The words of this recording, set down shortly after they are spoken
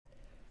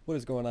What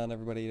is going on,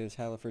 everybody? It is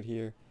Halliford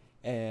here,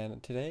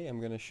 and today I'm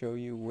going to show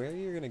you where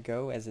you're going to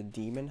go as a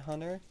demon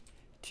hunter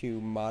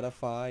to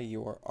modify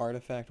your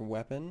artifact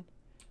weapon,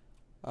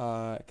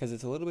 because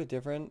it's a little bit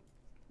different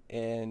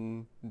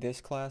in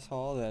this class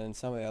hall than in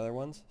some of the other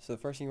ones. So the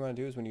first thing you want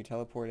to do is when you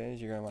teleport in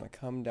is you're going to want to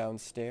come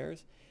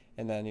downstairs,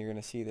 and then you're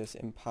going to see this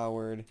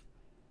empowered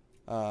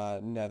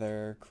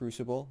nether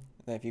crucible.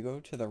 And if you go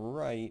to the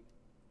right,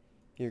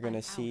 you're going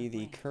to see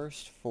the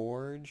cursed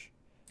forge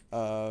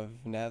of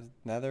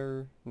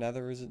Netherism,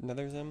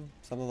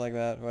 something like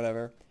that,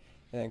 whatever.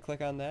 And then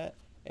click on that,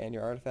 and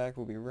your artifact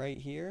will be right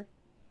here.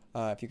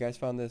 If you guys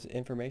found this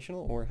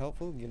informational or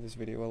helpful, give this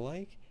video a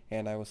like,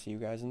 and I will see you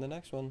guys in the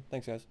next one.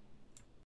 Thanks, guys.